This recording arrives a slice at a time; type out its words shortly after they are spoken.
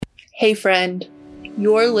Hey friend,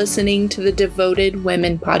 you're listening to the Devoted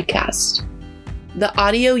Women podcast. The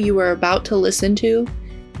audio you are about to listen to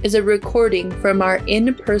is a recording from our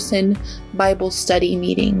in-person Bible study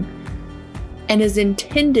meeting and is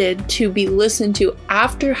intended to be listened to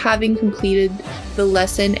after having completed the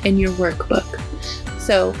lesson in your workbook.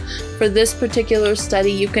 So for this particular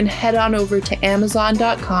study, you can head on over to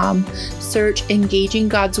Amazon.com, search Engaging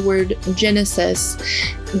God's Word Genesis,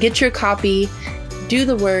 get your copy, do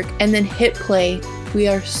the work, and then hit play. We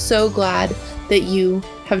are so glad that you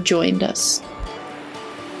have joined us.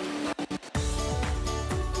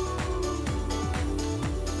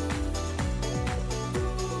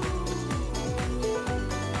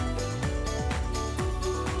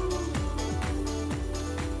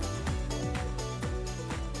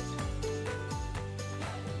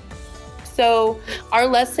 So our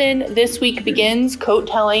lesson this week begins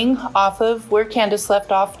coat-telling off of where Candace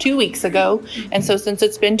left off 2 weeks ago. And so since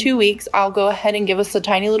it's been 2 weeks, I'll go ahead and give us a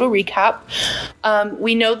tiny little recap.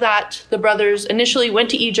 We know that the brothers initially went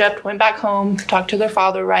to Egypt, went back home, talked to their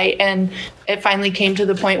father, right? And it finally came to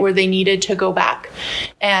the point where they needed to go back.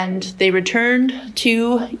 And they returned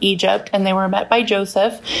to Egypt and they were met by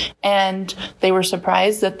Joseph. And they were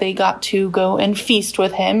surprised that they got to go and feast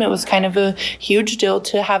with him. It was kind of a huge deal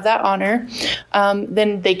to have that honor.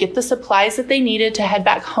 Then they get the supplies that they needed to head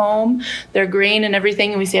back home, their grain and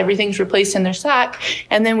everything. And we see everything's replaced in their sack.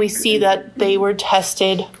 And then we see that they were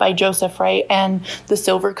tested by Joseph, right? And the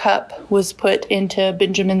silver cup was put into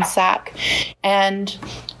Benjamin's sack. And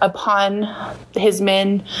upon his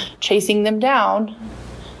men chasing them down,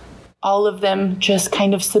 all of them just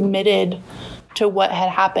kind of submitted to what had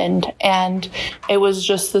happened. And it was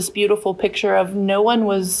just this beautiful picture of no one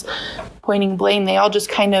was pointing blame. They all just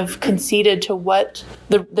kind of conceded to what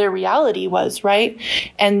their reality was, right?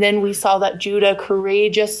 And then we saw that Judah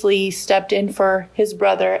courageously stepped in for his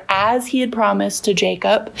brother as he had promised to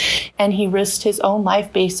Jacob. And he risked his own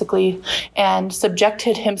life basically and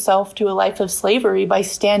subjected himself to a life of slavery by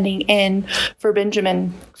standing in for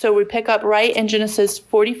Benjamin. So we pick up right in Genesis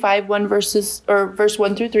 45, verse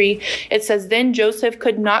 1 through 3. It says, "Then Joseph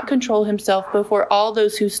could not control himself before all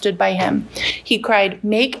those who stood by him. He cried,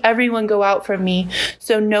 'Make everyone go out from me.'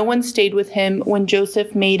 So no one stayed with him when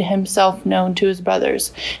Joseph made himself known to his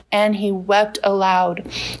brothers. And he wept aloud,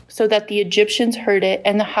 so that the Egyptians heard it,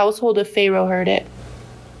 and the household of Pharaoh heard it.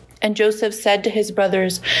 And Joseph said to his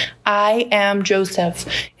brothers, 'I am Joseph.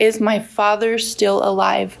 Is my father still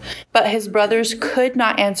alive?' But his brothers could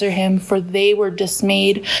not answer him, for they were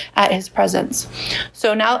dismayed at his presence."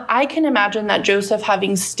 So now I can imagine that Joseph,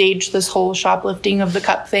 having staged this whole shoplifting of the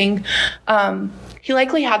cup thing, he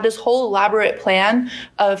likely had this whole elaborate plan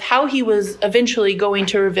of how he was eventually going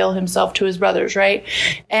to reveal himself to his brothers, right?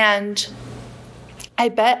 And I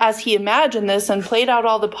bet as he imagined this and played out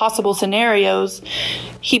all the possible scenarios,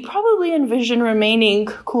 he probably envisioned remaining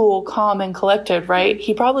cool, calm, and collected, right?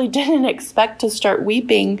 He probably didn't expect to start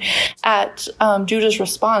weeping at Judah's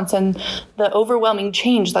response and the overwhelming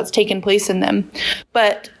change that's taken place in them.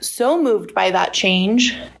 But so moved by that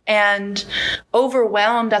change and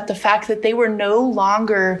overwhelmed at the fact that they were no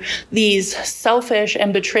longer these selfish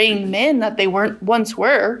and betraying men that they once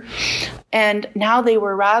were, and now they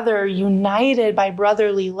were rather united by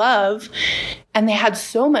brotherly love, and they had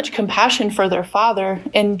so much compassion for their father.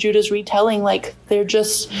 In Judah's retelling, like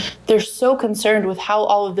they're so concerned with how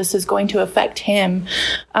all of this is going to affect him.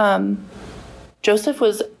 Joseph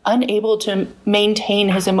was unable to maintain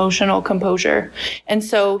his emotional composure. And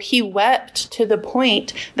so he wept to the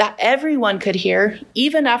point that everyone could hear,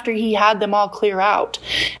 even after he had them all clear out,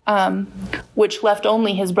 which left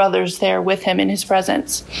only his brothers there with him in his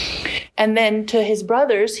presence. And then to his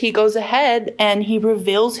brothers, he goes ahead and he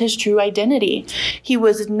reveals his true identity. He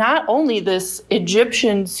was not only this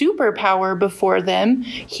Egyptian superpower before them,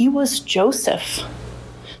 he was Joseph,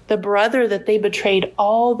 the brother that they betrayed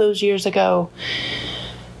all those years ago.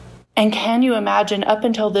 And can you imagine up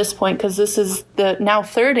until this point, because this is the now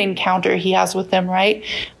third encounter he has with them, right?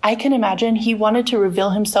 I can imagine he wanted to reveal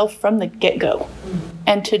himself from the get-go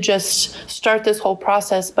and to just start this whole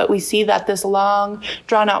process. But we see that this long,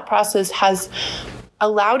 drawn-out process has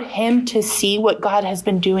allowed him to see what God has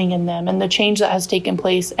been doing in them and the change that has taken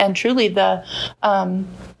place, and truly the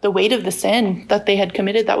weight of the sin that they had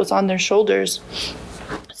committed that was on their shoulders.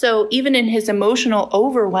 So even in his emotional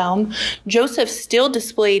overwhelm, Joseph still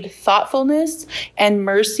displayed thoughtfulness and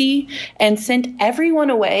mercy and sent everyone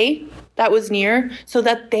away that was near so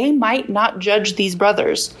that they might not judge these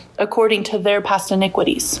brothers according to their past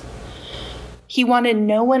iniquities. He wanted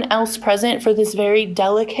no one else present for this very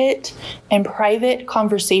delicate and private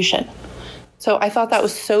conversation. So I thought that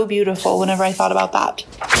was so beautiful whenever I thought about that.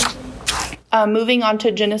 Moving on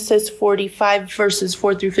to Genesis 45, verses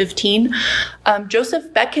 4 through 15,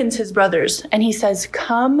 Joseph beckons his brothers and he says,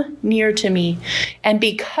 "Come near to me." And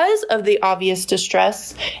because of the obvious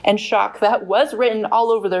distress and shock that was written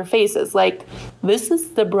all over their faces, like, this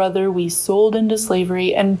is the brother we sold into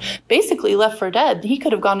slavery and basically left for dead. He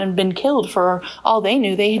could have gone and been killed for all they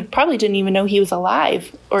knew. They probably didn't even know he was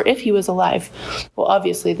alive or if he was alive. Well,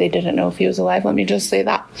 obviously they didn't know if he was alive. Let me just say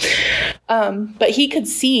that. But he could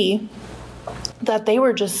see that they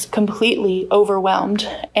were just completely overwhelmed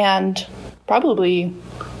and probably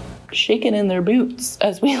shaken in their boots,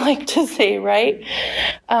 as we like to say, right?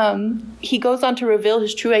 He goes on to reveal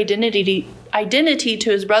his true identity to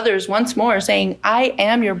his brothers once more, saying, "I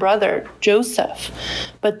am your brother, Joseph."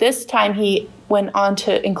 But this time he went on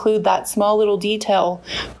to include that small little detail,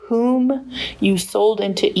 "whom you sold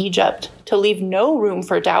into Egypt," to leave no room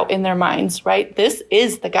for doubt in their minds, right? This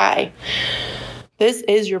is the guy. This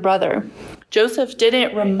is your brother. Joseph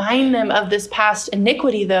didn't remind them of this past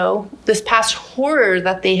iniquity, though, this past horror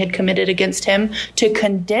that they had committed against him, to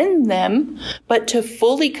condemn them, but to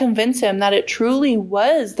fully convince him that it truly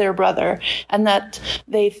was their brother and that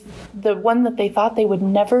the one that they thought they would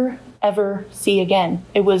never, ever see again.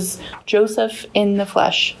 It was Joseph in the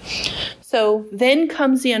flesh. So then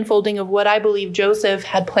comes the unfolding of what I believe Joseph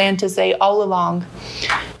had planned to say all along.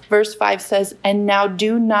 Verse 5 says, "And now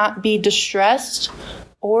do not be distressed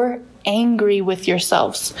or angry with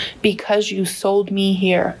yourselves because you sold me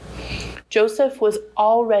here." Joseph was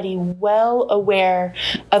already well aware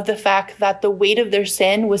of the fact that the weight of their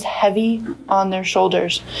sin was heavy on their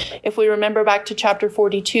shoulders. If we remember back to chapter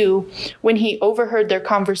 42, when he overheard their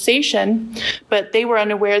conversation, but they were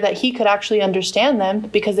unaware that he could actually understand them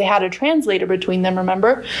because they had a translator between them,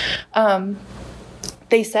 remember?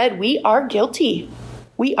 They said, "We are guilty.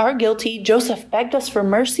 We are guilty. Joseph begged us for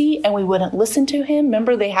mercy and we wouldn't listen to him."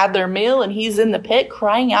 Remember, they had their meal and he's in the pit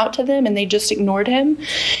crying out to them and they just ignored him.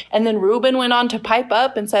 And then Reuben went on to pipe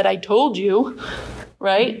up and said, "I told you,"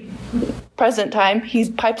 right? Present time,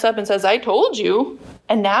 he pipes up and says, "I told you."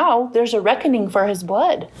 And now there's a reckoning for his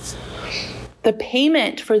blood. The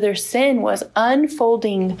payment for their sin was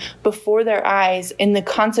unfolding before their eyes in the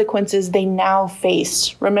consequences they now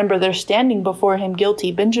faced. Remember, they're standing before him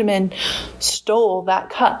guilty. Benjamin stole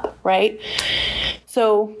that cup, right?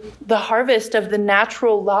 So the harvest of the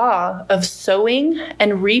natural law of sowing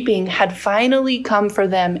and reaping had finally come for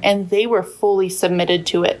them, and they were fully submitted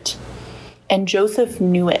to it. And Joseph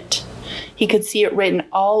knew it. He could see it written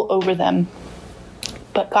all over them.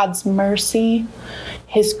 But God's mercy,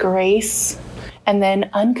 his grace, and then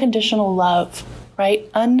unconditional love, right?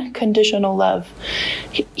 Unconditional love.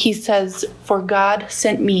 He says, "For God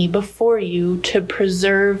sent me before you to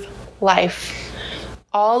preserve life."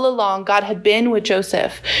 All along, God had been with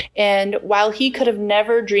Joseph. And while he could have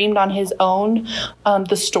never dreamed on his own,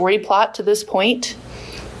 the story plot to this point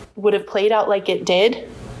would have played out like it did,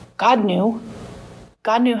 God knew.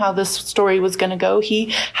 God knew how this story was going to go.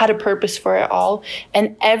 He had a purpose for it all.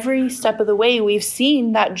 And every step of the way, we've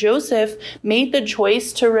seen that Joseph made the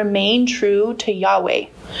choice to remain true to Yahweh.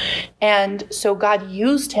 And so God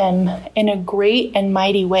used him in a great and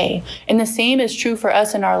mighty way. And the same is true for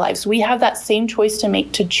us in our lives. We have that same choice to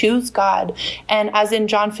make, to choose God. And as in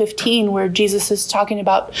John 15, where Jesus is talking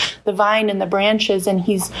about the vine and the branches, and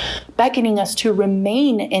he's beckoning us to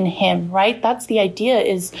remain in him, right? That's the idea,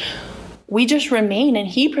 is we just remain and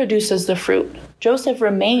he produces the fruit. Joseph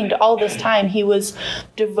remained all this time. He was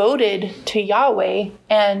devoted to Yahweh,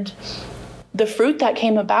 and the fruit that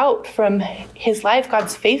came about from his life,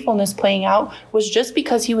 God's faithfulness playing out, was just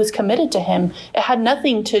because he was committed to him. It had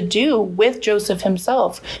nothing to do with Joseph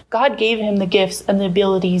himself. God gave him the gifts and the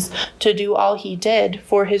abilities to do all he did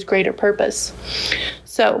for his greater purpose.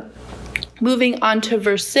 So, moving on to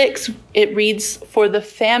verse 6, it reads, "For the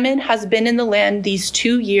famine has been in the land these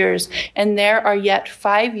 2 years, and there are yet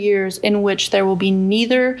 5 years in which there will be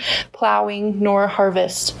neither plowing nor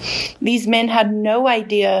harvest." These men had no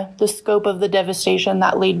idea the scope of the devastation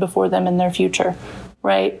that laid before them in their future,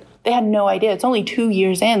 right? They had no idea. It's only 2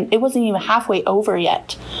 years in. It wasn't even halfway over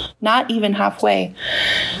yet. Not even halfway.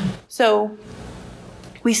 So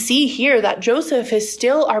we see here that Joseph is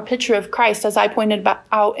still our picture of Christ, as I pointed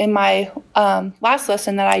out in my last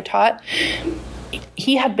lesson that I taught.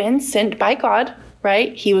 He had been sent by God,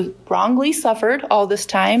 right? He was wrongly suffered all this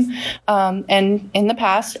time and in the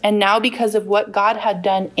past. And now, because of what God had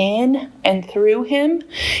done in and through him,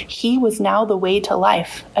 he was now the way to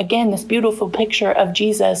life. Again, this beautiful picture of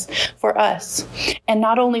Jesus for us. And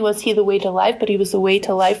not only was he the way to life, but he was the way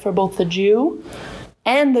to life for both the Jew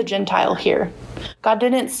and the Gentile here. God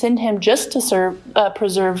didn't send him just to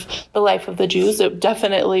preserve the life of the Jews. It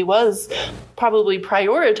definitely was probably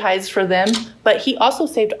prioritized for them, but he also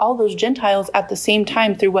saved all those Gentiles at the same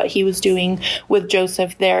time through what he was doing with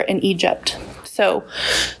Joseph there in Egypt. So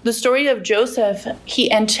the story of Joseph,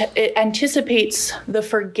 it anticipates the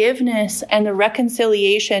forgiveness and the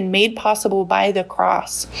reconciliation made possible by the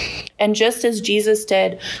cross. And just as Jesus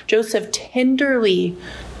did, Joseph tenderly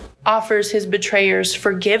offers his betrayers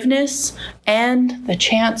forgiveness and the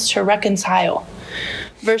chance to reconcile.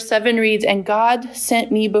 Verse 7 reads, "And God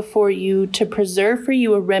sent me before you to preserve for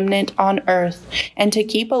you a remnant on earth and to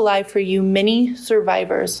keep alive for you many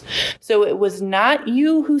survivors. So it was not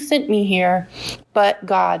you who sent me here, but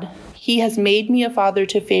God. He has made me a father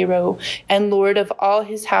to Pharaoh and lord of all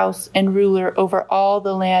his house and ruler over all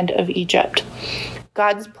the land of Egypt."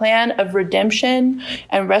 God's plan of redemption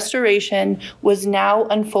and restoration was now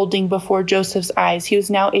unfolding before Joseph's eyes. He was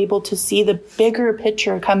now able to see the bigger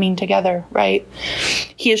picture coming together, right?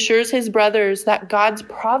 He assures his brothers that God's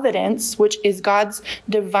providence, which is God's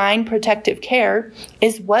divine protective care,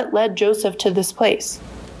 is what led Joseph to this place.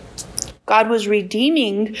 God was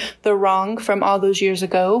redeeming the wrong from all those years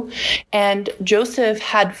ago, and Joseph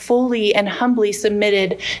had fully and humbly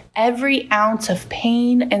submitted every ounce of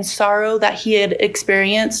pain and sorrow that he had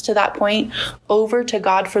experienced to that point over to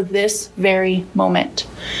God for this very moment.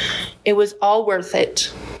 It was all worth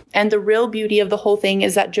it. And the real beauty of the whole thing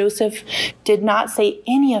is that Joseph did not say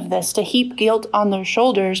any of this to heap guilt on their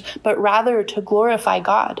shoulders, but rather to glorify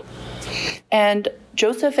God. And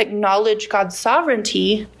Joseph acknowledged God's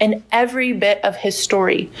sovereignty in every bit of his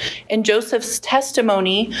story. In Joseph's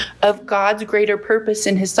testimony of God's greater purpose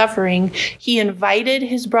in his suffering, he invited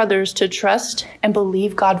his brothers to trust and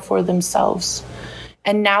believe God for themselves.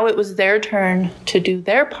 And now it was their turn to do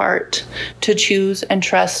their part, to choose and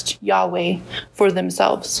trust Yahweh for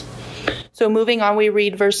themselves. So moving on, we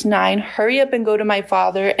read verse 9, "Hurry up and go to my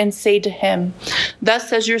father and say to him, 'Thus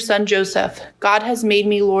says your son Joseph, God has made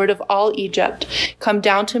me Lord of all Egypt. Come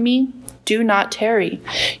down to me. Do not tarry.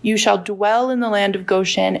 You shall dwell in the land of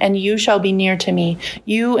Goshen, and you shall be near to me,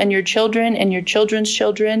 you and your children and your children's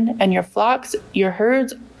children, and your flocks, your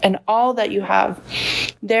herds, and all that you have.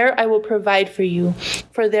 There I will provide for you,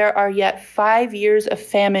 for there are yet 5 years of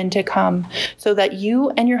famine to come, so that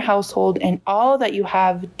you and your household and all that you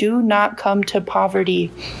have do not come to poverty.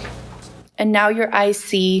 And now your eyes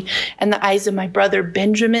see, and the eyes of my brother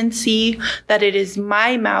Benjamin see, that it is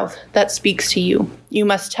my mouth that speaks to you. You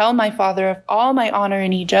must tell my father of all my honor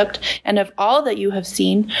in Egypt, and of all that you have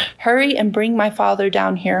seen. Hurry and bring my father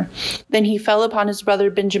down here.' Then he fell upon his brother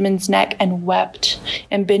Benjamin's neck and wept.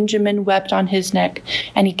 And Benjamin wept on his neck.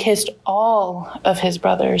 And he kissed all of his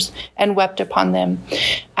brothers and wept upon them.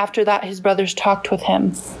 After that, his brothers talked with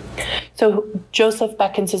him." So Joseph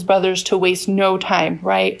beckons his brothers to waste no time,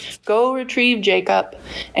 right? Go retrieve Jacob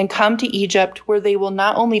and come to Egypt, where they will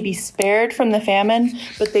not only be spared from the famine,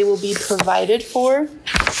 but they will be provided for,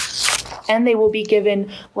 and they will be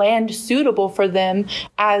given land suitable for them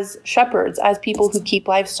as shepherds, as people who keep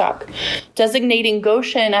livestock. Designating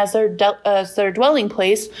Goshen as their dwelling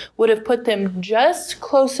place would have put them just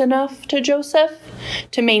close enough to Joseph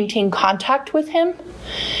to maintain contact with him,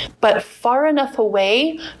 but far enough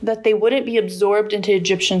away that they wouldn't be absorbed into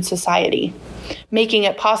Egyptian society, making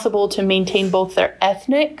it possible to maintain both their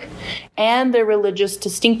ethnic and their religious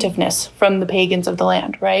distinctiveness from the pagans of the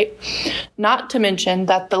land, right? Not to mention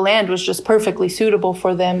that the land was just perfectly suitable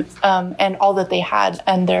for them and all that they had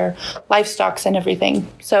and their livestock and everything.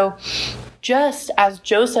 So just as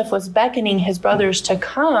Joseph was beckoning his brothers to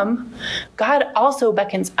come, God also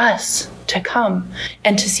beckons us to come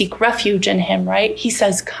and to seek refuge in him, right? He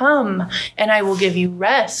says, "Come and I will give you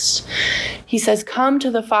rest." He says, "Come to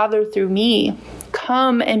the Father through me.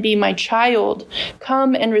 Come and be my child.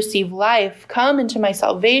 Come and receive life. Come into my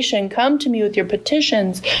salvation. Come to me with your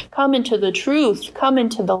petitions. Come into the truth. Come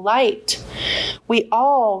into the light." We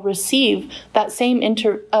all receive that same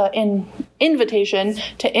invitation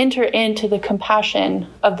to enter into the compassion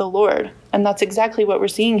of the Lord. And that's exactly what we're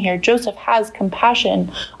seeing here. Joseph has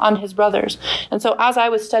compassion on his brothers. And so as I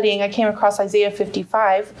was studying, I came across Isaiah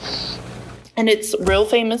 55. And it's real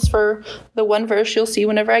famous for the one verse you'll see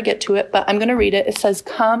whenever I get to it, but I'm going to read it. It says,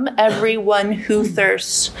 "Come, everyone who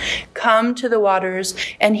thirsts, come to the waters,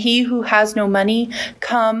 and he who has no money,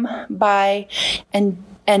 come buy and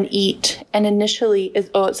eat." And initially,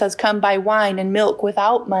 it says, "Come buy wine and milk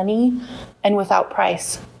without money and without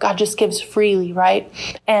price." God just gives freely, right?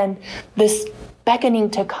 And this beckoning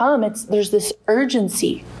to come, there's this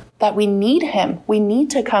urgency that we need him. We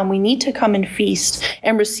need to come. We need to come and feast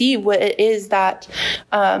and receive what it is that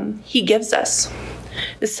he gives us.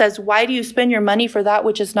 It says, why do you spend your money for that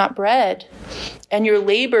which is not bread, and your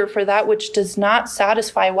labor for that which does not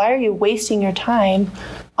satisfy? Why are you wasting your time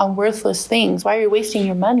on worthless things? Why are you wasting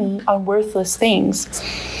your money on worthless things?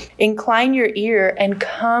 Incline your ear and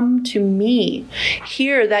come to me.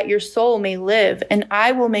 Hear that your soul may live, and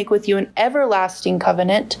I will make with you an everlasting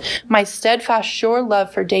covenant, my steadfast, sure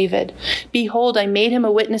love for David. Behold, I made him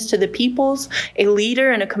a witness to the peoples, a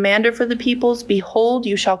leader and a commander for the peoples. Behold,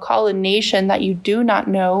 you shall call a nation that you do not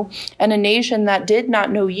know, and a nation that did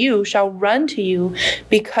not know you shall run to you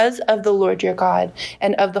because of the Lord your God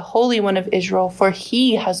and of the Holy One of Israel, for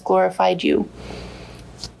he has glorified you.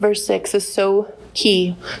 Verse 6 is so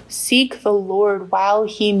key. Seek the Lord while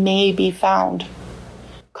he may be found.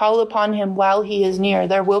 Call upon him while he is near.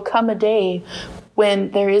 There will come a day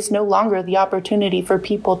when there is no longer the opportunity for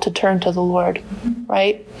people to turn to the Lord,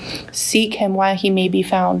 right? Seek him while he may be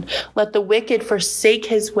found. Let the wicked forsake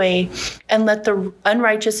his way, and let the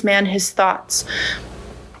unrighteous man his thoughts.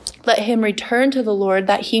 Let him return to the Lord,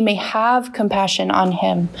 that he may have compassion on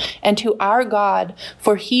him, and to our God,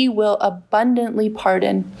 for he will abundantly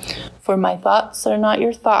pardon. For my thoughts are not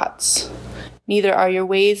your thoughts, neither are your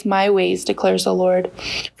ways my ways, declares the Lord.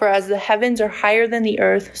 For as the heavens are higher than the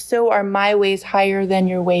earth, so are my ways higher than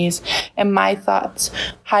your ways, and my thoughts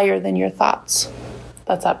higher than your thoughts.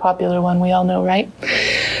 That's that popular one we all know, right?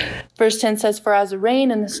 Verse 10 says, for as the rain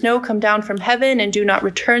and the snow come down from heaven and do not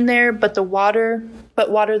return there, but water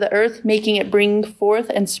the earth, making it bring forth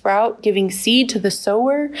and sprout, giving seed to the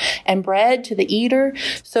sower and bread to the eater,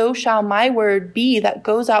 so shall my word be that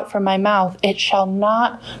goes out from my mouth. It shall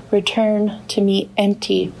not return to me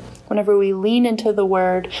empty. Whenever we lean into the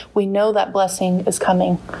word, we know that blessing is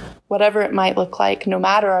coming, whatever it might look like, no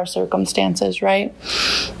matter our circumstances, right?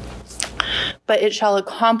 But it shall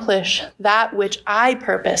accomplish that which I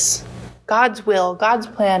purpose, God's will, God's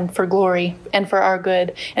plan for glory and for our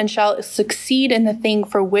good, and shall succeed in the thing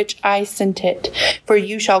for which I sent it. For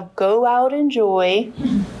you shall go out in joy,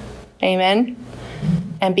 amen,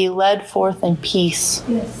 and be led forth in peace.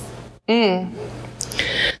 Yes.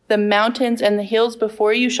 The mountains and the hills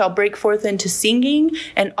before you shall break forth into singing,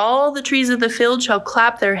 and all the trees of the field shall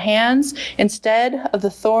clap their hands. Instead of the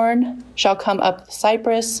thorn shall come up the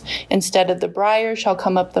cypress, instead of the briar shall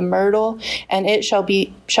come up the myrtle, and it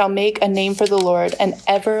shall make a name for the Lord, an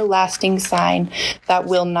everlasting sign that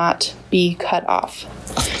will not be cut off.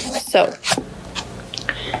 So,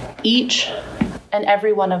 each and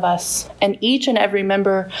every one of us, and each and every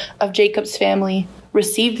member of Jacob's family,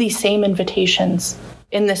 received these same invitations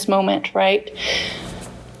in this moment, right?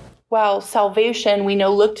 While salvation, we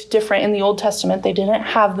know, looked different in the Old Testament. They didn't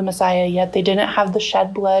have the Messiah yet. They didn't have the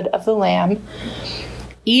shed blood of the Lamb.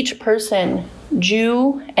 Each person,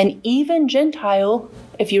 Jew and even Gentile,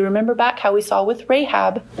 if you remember back how we saw with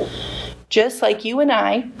Rahab, just like you and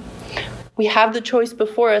I, we have the choice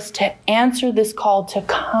before us to answer this call to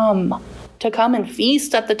come and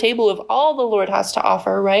feast at the table of all the Lord has to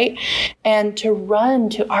offer, right? And to run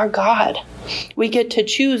to our God. We get to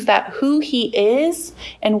choose that who he is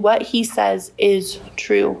and what he says is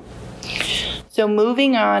true. So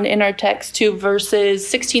moving on in our text to verses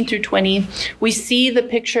 16 through 20, we see the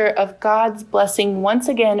picture of God's blessing once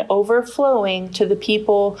again overflowing to the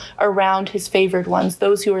people around his favored ones,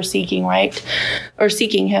 those who are seeking, right? Or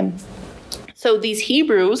seeking him. So these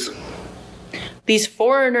Hebrews, these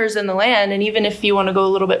foreigners in the land, and even if you want to go a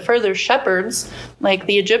little bit further, shepherds, like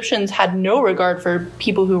the Egyptians had no regard for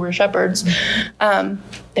people who were shepherds.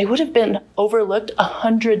 They would have been overlooked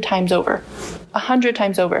 100 times over. 100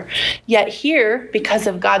 times over. Yet here, because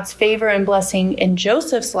of God's favor and blessing in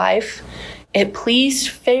Joseph's life, it pleased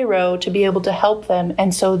Pharaoh to be able to help them.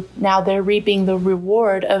 And so now they're reaping the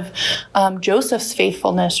reward of Joseph's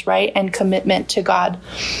faithfulness, right? And commitment to God.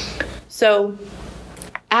 So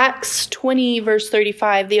Acts 20, verse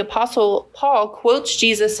 35, the Apostle Paul quotes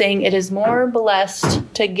Jesus saying, it is more blessed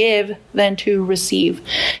to give than to receive.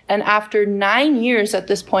 And after 9 years at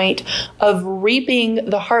this point of reaping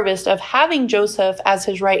the harvest of having Joseph as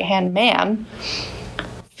his right-hand man,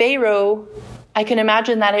 Pharaoh, I can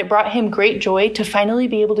imagine that it brought him great joy to finally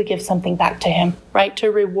be able to give something back to him, right? To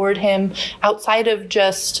reward him outside of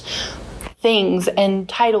just things and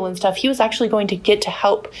title and stuff. He was actually going to get to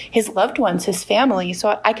help his loved ones, his family.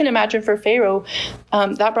 So I can imagine for Pharaoh,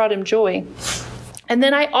 that brought him joy. And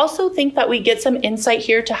then I also think that we get some insight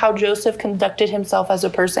here to how Joseph conducted himself as a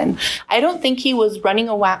person. I don't think he was running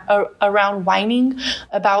around whining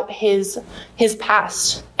about his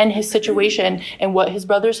past and his situation and what his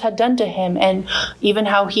brothers had done to him, and even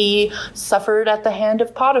how he suffered at the hand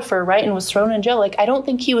of Potiphar, right, and was thrown in jail. Like, I don't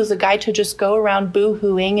think he was a guy to just go around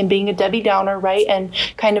boo-hooing and being a Debbie Downer, right, and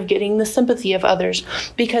kind of getting the sympathy of others.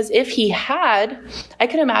 Because if he had, I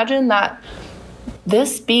can imagine that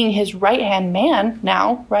this being his right-hand man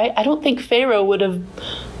now, right, I don't think Pharaoh would have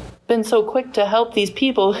been so quick to help these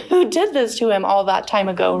people who did this to him all that time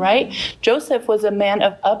ago, right? Joseph was a man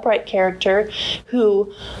of upright character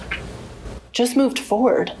who just moved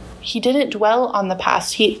forward. He didn't dwell on the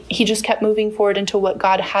past. He just kept moving forward into what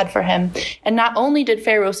God had for him. And not only did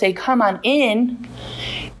Pharaoh say, "Come on in,"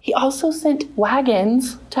 he also sent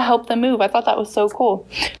wagons to help them move. I thought that was so cool.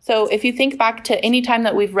 So if you think back to any time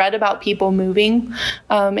that we've read about people moving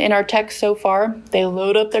in our text so far, they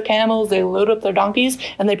load up their camels, they load up their donkeys,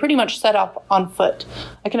 and they pretty much set off on foot.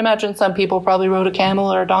 I can imagine some people probably rode a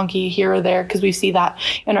camel or a donkey here or there, because we see that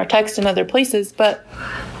in our text and other places. But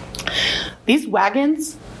these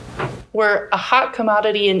wagons were a hot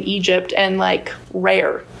commodity in Egypt and like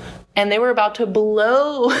rare. And they were about to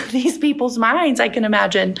blow these people's minds, I can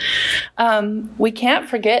imagine. We can't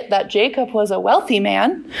forget that Jacob was a wealthy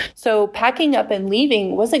man. So packing up and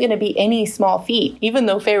leaving wasn't going to be any small feat. Even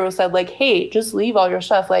though Pharaoh said, like, hey, just leave all your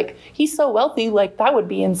stuff. Like, he's so wealthy, like, that would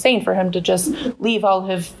be insane for him to just leave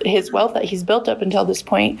all of his wealth that he's built up until this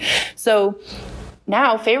point. So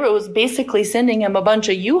now Pharaoh was basically sending him a bunch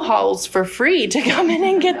of U-Hauls for free to come in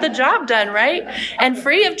and get the job done, right? And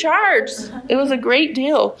free of charge. It was a great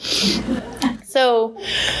deal. So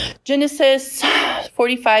Genesis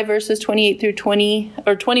 45 verses 28 through 20,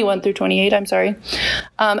 or 21 through 28, I'm sorry.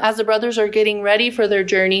 As the brothers are getting ready for their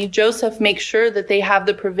journey, Joseph makes sure that they have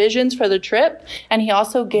the provisions for the trip, and he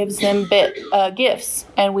also gives them gifts.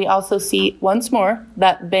 And we also see once more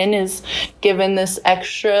that Ben is given this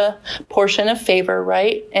extra portion of favor,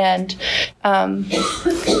 right? And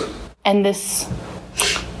this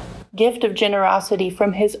gift of generosity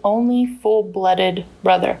from his only full-blooded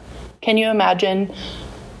brother. Can you imagine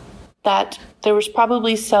that there was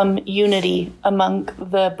probably some unity among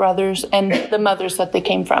the brothers and the mothers that they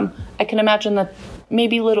came from? I can imagine that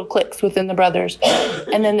maybe little cliques within the brothers.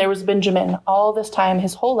 And then there was Benjamin. All this time,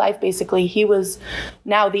 his whole life, basically, he was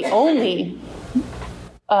now the only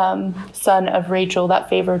son of Rachel, that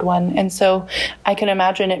favored one. And so I can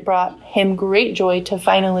imagine it brought him great joy to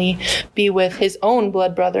finally be with his own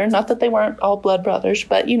blood brother. Not that they weren't all blood brothers,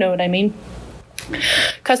 but you know what I mean.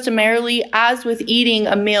 Customarily, as with eating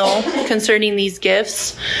a meal concerning these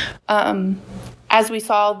gifts, as we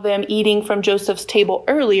saw them eating from Joseph's table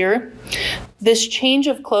earlier, this change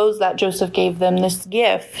of clothes that Joseph gave them, this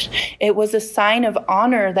gift, it was a sign of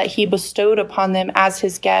honor that he bestowed upon them as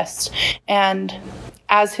his guests and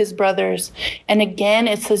as his brothers. And again,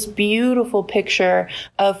 it's this beautiful picture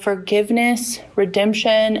of forgiveness,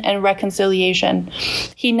 redemption, and reconciliation.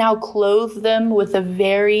 He now clothed them with the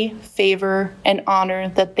very favor and honor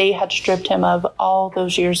that they had stripped him of all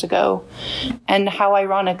those years ago. And how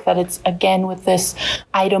ironic that it's again with this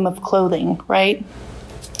item of clothing, right?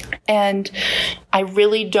 And I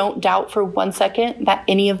really don't doubt for 1 second that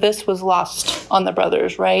any of this was lost on the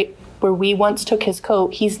brothers, right? Where we once took his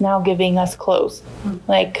coat, he's now giving us clothes.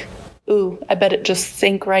 Like, ooh, I bet it just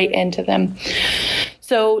sank right into them.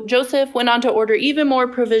 So Joseph went on to order even more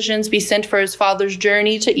provisions be sent for his father's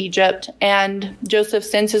journey to Egypt. And Joseph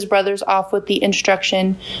sends his brothers off with the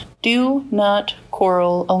instruction, do not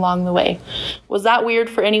quarrel along the way. Was that weird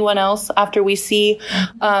for anyone else after we see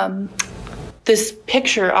this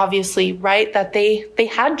picture, obviously, right, that they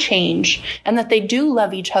had change and that they do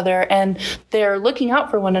love each other and they're looking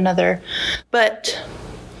out for one another? But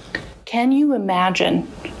can you imagine,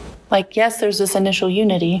 like, yes, there's this initial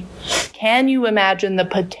unity. Can you imagine the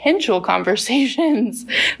potential conversations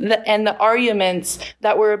and the arguments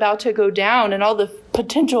that were about to go down and all the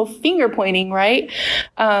potential finger pointing, right?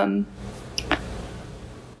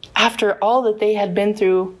 After all that they had been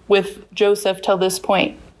through with Joseph till this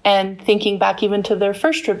point. And thinking back even to their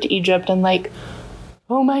first trip to Egypt and like,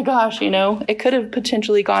 oh my gosh, it could have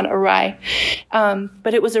potentially gone awry.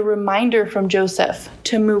 But it was a reminder from Joseph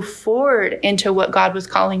to move forward into what God was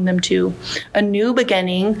calling them to, a new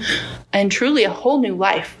beginning and truly a whole new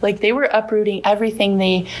life. Like they were uprooting everything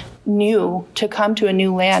they knew to come to a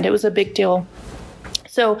new land. It was a big deal.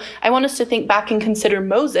 So I want us to think back and consider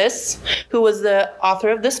Moses, who was the author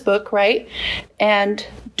of this book, right? And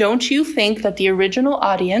don't you think that the original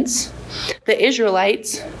audience, the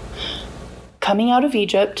Israelites coming out of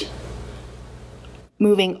Egypt,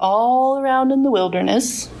 moving all around in the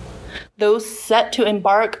wilderness, those set to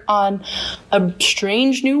embark on a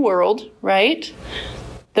strange new world, right?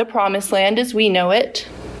 The promised land as we know it.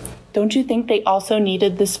 Don't you think they also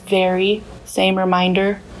needed this very same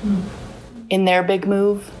reminder in their big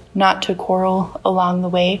move, not to quarrel along the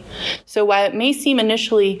way? So while it may seem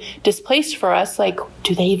initially displaced for us, like,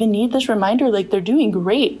 do they even need this reminder? Like, they're doing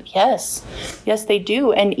great. Yes, they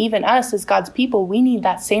do. And even us as God's people, we need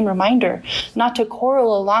that same reminder, not to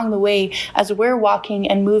quarrel along the way as we're walking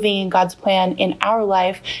and moving in God's plan in our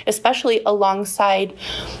life, especially alongside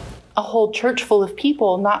a whole church full of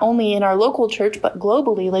people, not only in our local church, but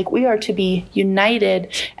globally. Like, we are to be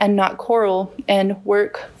united and not quarrel and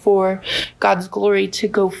work for God's glory to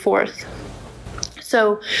go forth.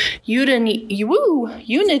 So unity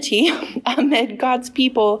amid God's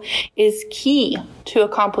people is key to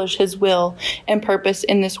accomplish his will and purpose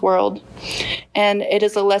in this world. And it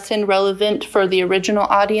is a lesson relevant for the original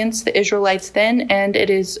audience, the Israelites then, and it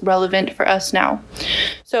is relevant for us now.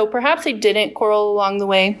 So perhaps they didn't quarrel along the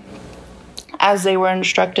way as they were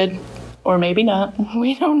instructed, or maybe not.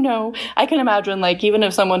 We don't know. I can imagine, like, even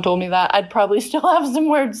if someone told me that, I'd probably still have some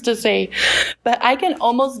words to say. But I can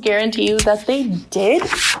almost guarantee you that they did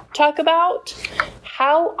talk about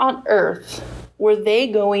how on earth were they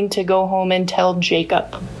going to go home and tell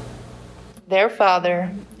Jacob, their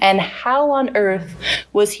father, and how on earth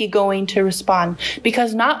was he going to respond?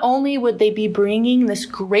 Because not only would they be bringing this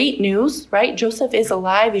great news, right? Joseph is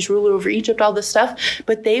alive, he's ruler over Egypt, all this stuff,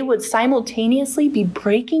 but they would simultaneously be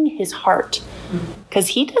breaking his heart because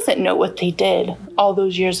he doesn't know what they did all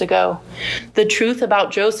those years ago. The truth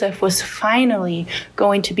about Joseph was finally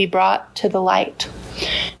going to be brought to the light.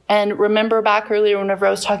 And remember back earlier whenever I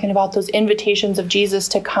was talking about those invitations of Jesus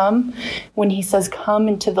to come, when he says, come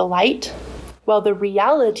into the light. Well, the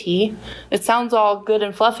reality, it sounds all good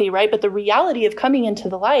and fluffy, right? But the reality of coming into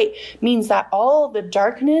the light means that all the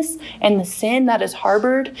darkness and the sin that is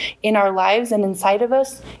harbored in our lives and inside of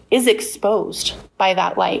us is exposed by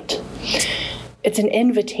that light. It's an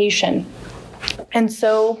invitation. And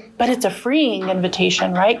so, but it's a freeing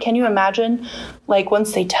invitation, right? Can you imagine, like,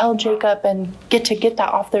 once they tell Jacob and get that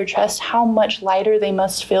off their chest, how much lighter they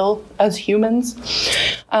must feel as humans?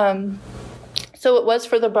 So it was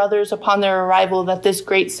for the brothers upon their arrival that this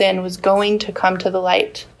great sin was going to come to the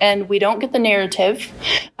light. And we don't get the narrative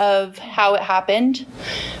of how it happened.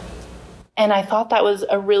 And I thought that was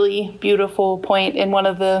a really beautiful point in one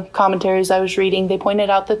of the commentaries I was reading. They pointed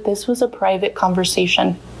out that this was a private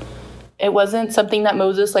conversation. It wasn't something that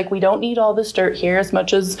Moses, like, we don't need all this dirt here, as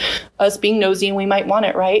much as us being nosy and we might want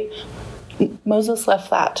it, right? Moses left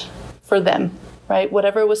that for them. Right?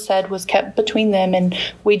 Whatever was said was kept between them, and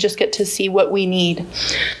we just get to see what we need.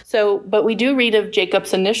 So, but we do read of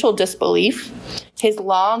Jacob's initial disbelief. His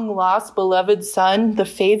long-lost beloved son, the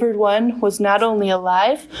favored one, was not only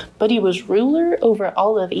alive, but he was ruler over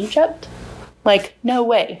all of Egypt. Like, no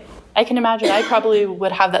way. I can imagine I probably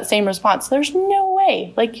would have that same response. There's no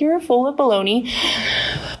way. Like, you're full of baloney.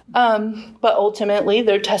 But ultimately,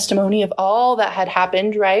 their testimony of all that had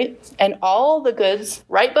happened, right? And all the goods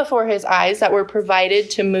right before his eyes that were provided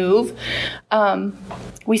to move,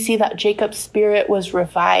 we see that Jacob's spirit was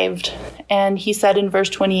revived. And he said in verse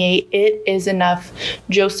 28, it is enough.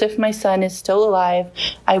 Joseph, my son, is still alive.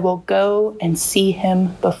 I will go and see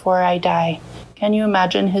him before I die. Can you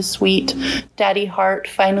imagine his sweet daddy heart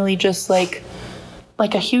finally just like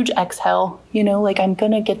a huge exhale, you know, like, I'm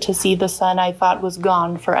going to get to see the son I thought was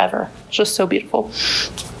gone forever. It's just so beautiful.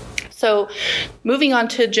 So moving on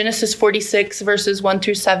to Genesis 46, verses 1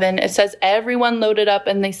 through 7, it says, everyone loaded up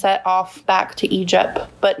and they set off back to Egypt,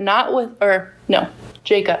 but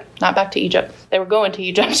Jacob, not back to Egypt. They were going to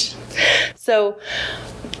Egypt. So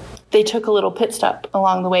they took a little pit stop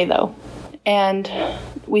along the way, though. And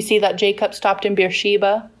we see that Jacob stopped in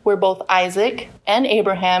Beersheba, where both Isaac and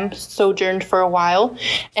Abraham sojourned for a while.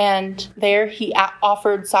 And there he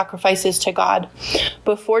offered sacrifices to God.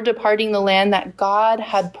 Before departing the land that God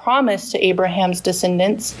had promised to Abraham's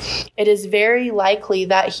descendants, it is very likely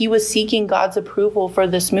that he was seeking God's approval for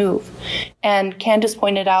this move. And Candace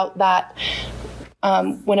pointed out that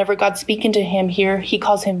whenever God's speaking to him here, he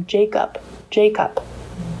calls him Jacob.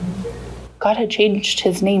 God had changed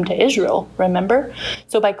his name to Israel, remember?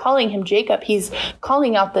 So by calling him Jacob, he's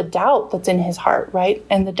calling out the doubt that's in his heart, right?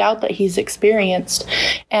 And the doubt that he's experienced.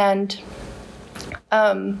 And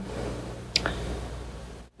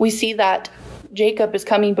we see that Jacob is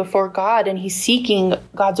coming before God and he's seeking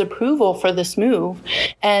God's approval for this move.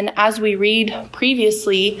 And as we read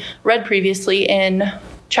previously in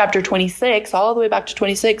chapter 26, all the way back to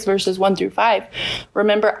 26, verses 1 through 5,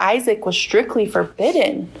 remember Isaac was strictly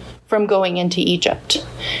forbidden from going into Egypt.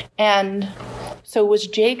 And so was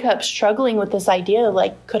Jacob struggling with this idea,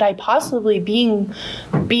 like, could I possibly be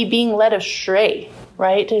being led astray,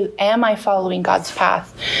 right? Am I following God's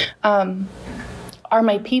path? Are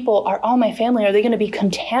my people, are all my family, are they going to be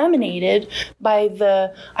contaminated by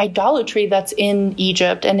the idolatry that's in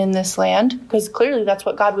Egypt and in this land? Because clearly that's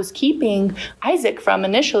what God was keeping Isaac from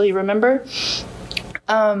initially, remember?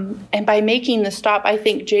 And by making the stop, I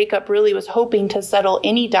think Jacob really was hoping to settle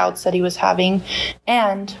any doubts that he was having.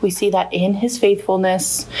 And we see that in his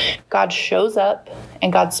faithfulness, God shows up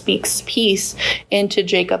and God speaks peace into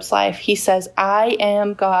Jacob's life. He says, I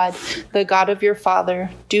am God, the God of your father.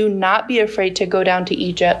 Do not be afraid to go down to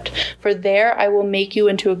Egypt, for there I will make you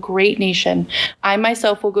into a great nation. I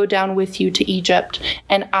myself will go down with you to Egypt,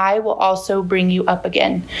 and I will also bring you up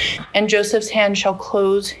again. And Joseph's hand shall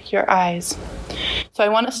close your eyes. So I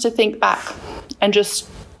want us to think back and just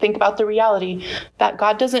think about the reality that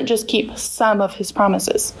God doesn't just keep some of his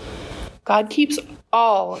promises. God keeps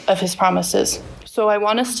all of his promises. So I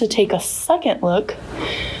want us to take a second look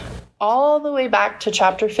all the way back to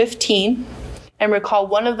chapter 15 and recall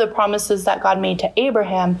one of the promises that God made to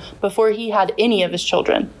Abraham before he had any of his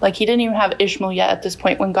children. Like, he didn't even have Ishmael yet at this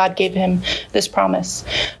point when God gave him this promise.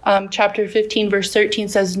 Chapter 15, verse 13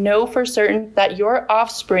 says, know for certain that your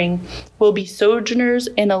offspring will be sojourners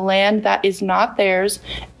in a land that is not theirs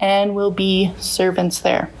and will be servants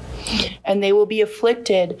there. And they will be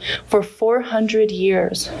afflicted for 400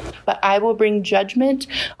 years. But I will bring judgment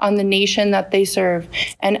on the nation that they serve,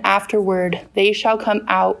 and afterward they shall come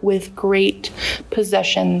out with great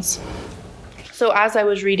possessions. So as I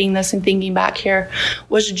was reading this and thinking back here,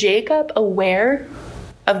 was Jacob aware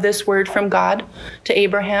of this word from God to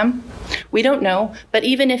Abraham? We don't know. But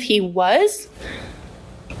even if he was,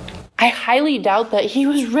 I highly doubt that he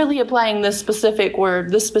was really applying this specific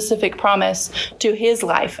word, this specific promise to his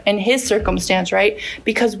life and his circumstance, right?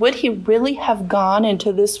 Because would he really have gone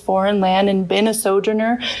into this foreign land and been a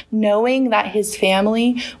sojourner knowing that his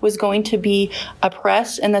family was going to be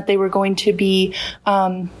oppressed and that they were going to be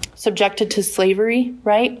subjected to slavery,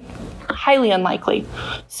 right? Highly unlikely.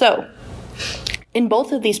 So in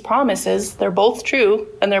both of these promises, they're both true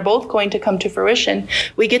and they're both going to come to fruition.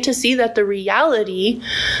 We get to see that the reality,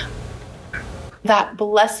 that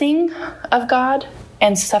blessing of God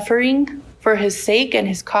and suffering for his sake and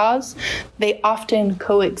his cause, they often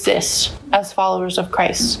coexist as followers of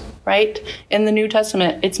Christ, right? In the New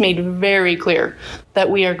Testament, it's made very clear that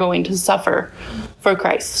we are going to suffer for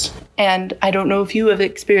Christ. And I don't know if you have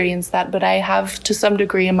experienced that, but I have to some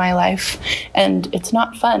degree in my life, and it's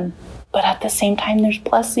not fun. But at the same time, there's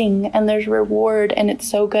blessing and there's reward, and it's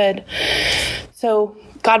so good. So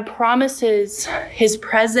God promises his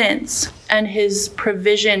presence and his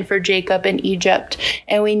provision for Jacob in Egypt.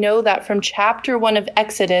 And we know that from chapter 1 of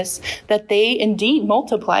Exodus that they indeed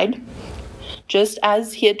multiplied, just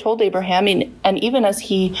as he had told Abraham, and even as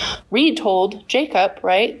he retold Jacob,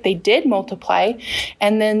 right? They did multiply,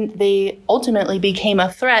 and then they ultimately became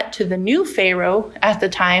a threat to the new Pharaoh at the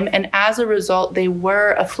time, and as a result, they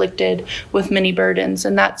were afflicted with many burdens,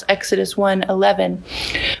 and that's Exodus 1:11.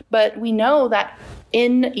 But we know that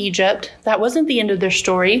in Egypt, that wasn't the end of their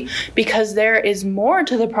story, because there is more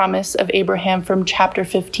to the promise of Abraham from chapter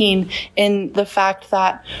 15 in the fact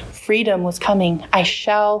that freedom was coming. I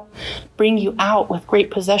shall bring you out with great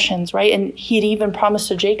possessions, right? And he'd even promised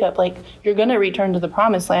to Jacob, like, you're going to return to the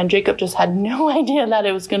promised land. Jacob just had no idea that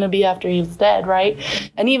it was going to be after he was dead, right?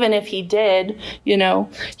 And even if he did,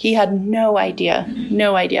 he had no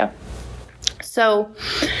idea. So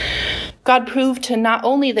God proved to not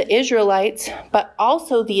only the Israelites, but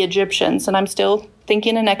also the Egyptians, and I'm still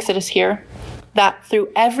thinking in Exodus here, that through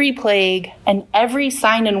every plague and every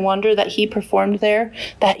sign and wonder that he performed there,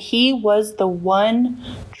 that he was the one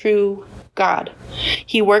true God.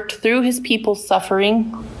 He worked through his people's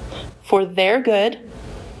suffering for their good,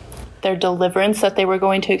 their deliverance that they were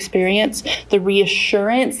going to experience, the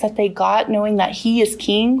reassurance that they got knowing that he is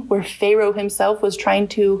king, where Pharaoh himself was trying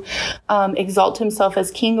to exalt himself as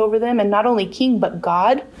king over them, and not only king, but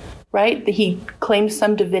God, right? He claimed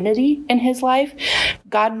some divinity in his life.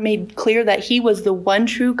 God made clear that he was the one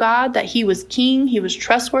true God, that he was king, he was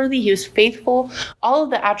trustworthy, he was faithful. All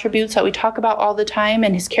of the attributes that we talk about all the time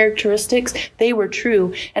and his characteristics, they were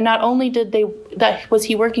true. And not only was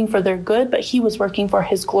he working for their good, but he was working for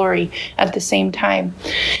his glory at the same time.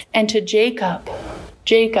 And to Jacob,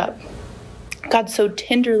 God so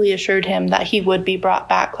tenderly assured him that he would be brought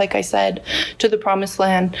back, like I said, to the promised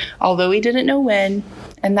land, although he didn't know when,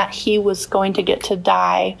 and that he was going to get to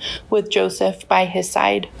die with Joseph by his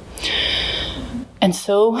side. And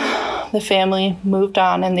so the family moved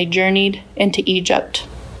on and they journeyed into Egypt.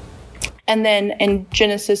 And then in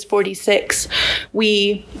Genesis 46,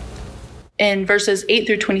 in verses 8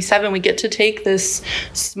 through 27, we get to take this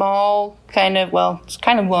small it's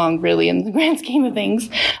kind of long, really, in the grand scheme of things.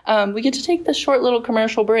 We get to take this short little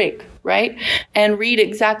commercial break, right? And read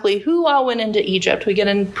exactly who all went into Egypt. We get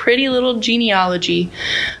a pretty little genealogy.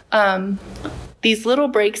 These little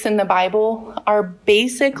breaks in the Bible are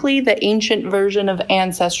basically the ancient version of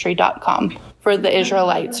Ancestry.com for the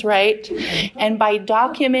Israelites, right? And by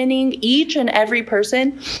documenting each and every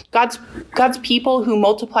person, God's people who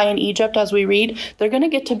multiply in Egypt, as we read, they're going to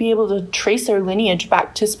get to be able to trace their lineage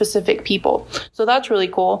back to specific people. So that's really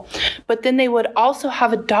cool. But then they would also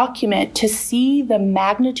have a document to see the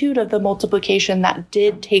magnitude of the multiplication that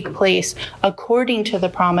did take place according to the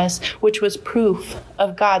promise, which was proof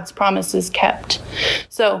of God's promises kept.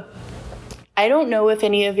 So I don't know if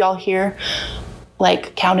any of y'all here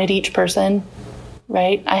counted each person,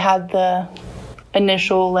 right? I had the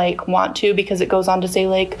initial want to, because it goes on to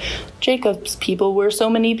say Jacob's people were so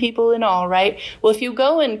many people in all, right? Well, if you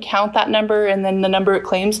go and count that number and then the number it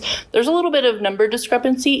claims, there's a little bit of number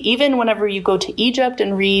discrepancy, even whenever you go to Egypt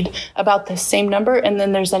and read about the same number. And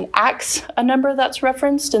then there's an Acts, a number that's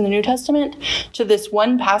referenced in the New Testament to this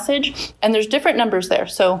one passage, and there's different numbers there.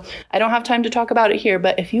 So I don't have time to talk about it here,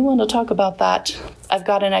 but if you want to talk about that, I've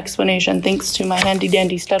got an explanation thanks to my handy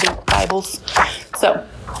dandy study Bibles. So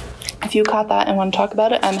if you caught that and want to talk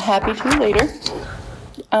about it, I'm happy to later.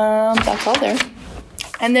 That's all there.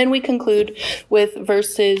 And then we conclude with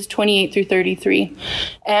verses 28 through 33.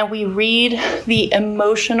 And we read the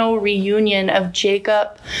emotional reunion of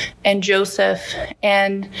Jacob and Joseph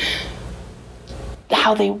and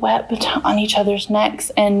how they wept on each other's necks.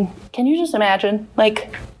 And can you just imagine?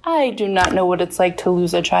 I do not know what it's like to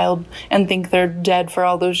lose a child and think they're dead for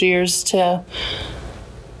all those years to...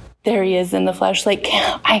 There he is in the flesh. I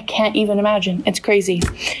can't even imagine. It's crazy.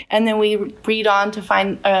 And then we read on to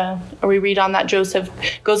that Joseph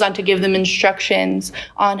goes on to give them instructions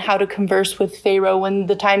on how to converse with Pharaoh when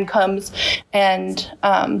the time comes, and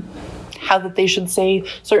how that they should say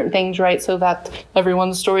certain things, right? So that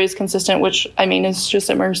everyone's story is consistent, which, is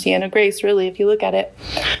just a mercy and a grace, really, if you look at it.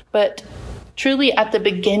 But truly, at the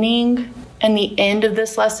beginning and the end of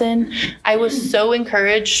this lesson, I was so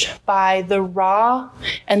encouraged by the raw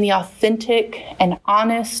and the authentic and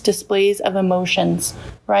honest displays of emotions,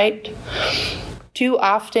 right? Too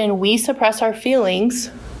often we suppress our feelings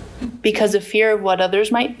because of fear of what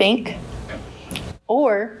others might think,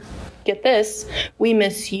 or, get this, we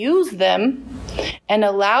misuse them and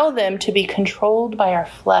allow them to be controlled by our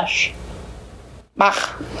flesh.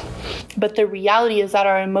 But the reality is that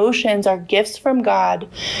our emotions are gifts from God,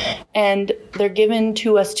 and they're given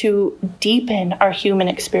to us to deepen our human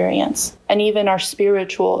experience and even our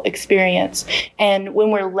spiritual experience. And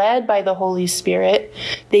when we're led by the Holy Spirit,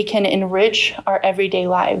 they can enrich our everyday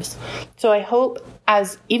lives. So I hope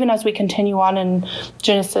even as we continue on in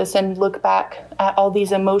Genesis and look back at all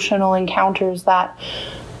these emotional encounters, that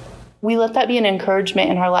we let that be an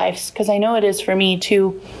encouragement in our lives, because I know it is for me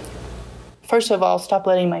to, first of all, stop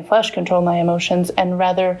letting my flesh control my emotions and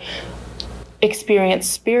rather experience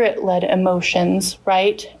spirit-led emotions,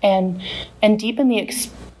 right? And deepen the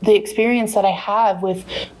experience that I have with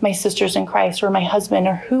my sisters in Christ or my husband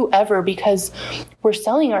or whoever, because we're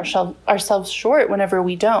selling ourselves short whenever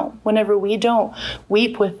we don't. Whenever we don't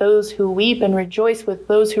weep with those who weep and rejoice with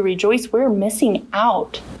those who rejoice, we're missing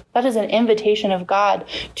out. That is an invitation of God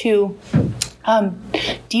to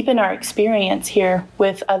deepen our experience here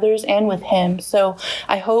with others and with Him. So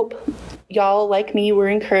I hope y'all, like me, were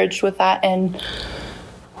encouraged with that, and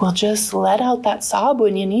will just let out that sob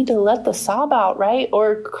when you need to let the sob out, right?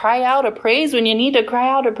 Or cry out a praise when you need to cry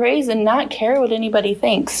out a praise, and not care what anybody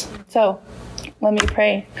thinks. So let me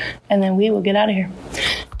pray, and then we will get out of here.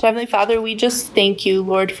 Heavenly Father, we just thank you,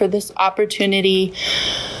 Lord, for this opportunity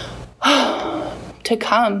to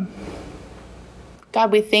come.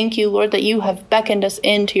 God, we thank you, Lord, that you have beckoned us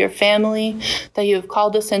into your family, that you have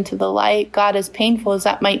called us into the light. God, as painful as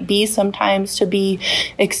that might be sometimes to be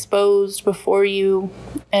exposed before you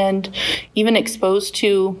and even exposed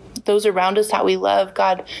to those around us that we love,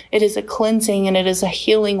 God, it is a cleansing and it is a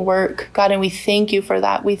healing work, God, and we thank you for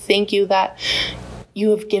that. We thank you that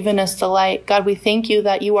you have given us the light. God, we thank you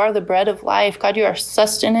that you are the bread of life. God, you are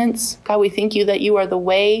sustenance. God, we thank you that you are the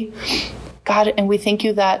way. God, and we thank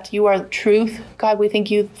you that you are truth. God, we thank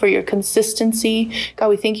you for your consistency. God,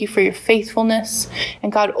 we thank you for your faithfulness.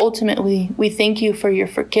 And God, ultimately, we thank you for your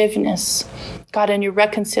forgiveness. God, and your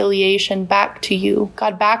reconciliation back to you.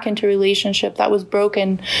 God, back into relationship that was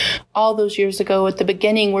broken all those years ago at the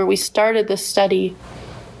beginning where we started this study.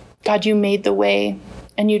 God, you med the way.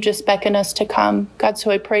 and you just beckon us to come. God,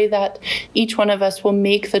 so I pray that each one of us will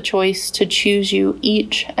make the choice to choose you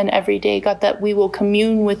each and every day. God, that we will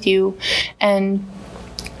commune with you and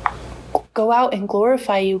go out and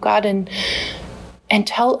glorify you, God, and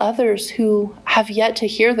tell others who have yet to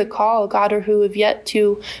hear the call, God, or who have yet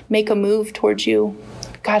to make a move towards you.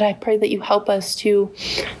 God, I pray that you help us to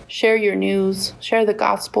share your news, share the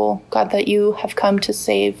gospel, God, that you have come to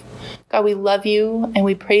save. God, we love you and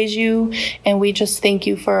we praise you, and we just thank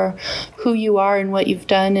you for who you are and what you've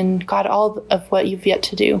done, and God, all of what you've yet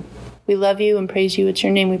to do. We love you and praise you. It's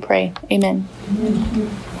your name we pray. Amen.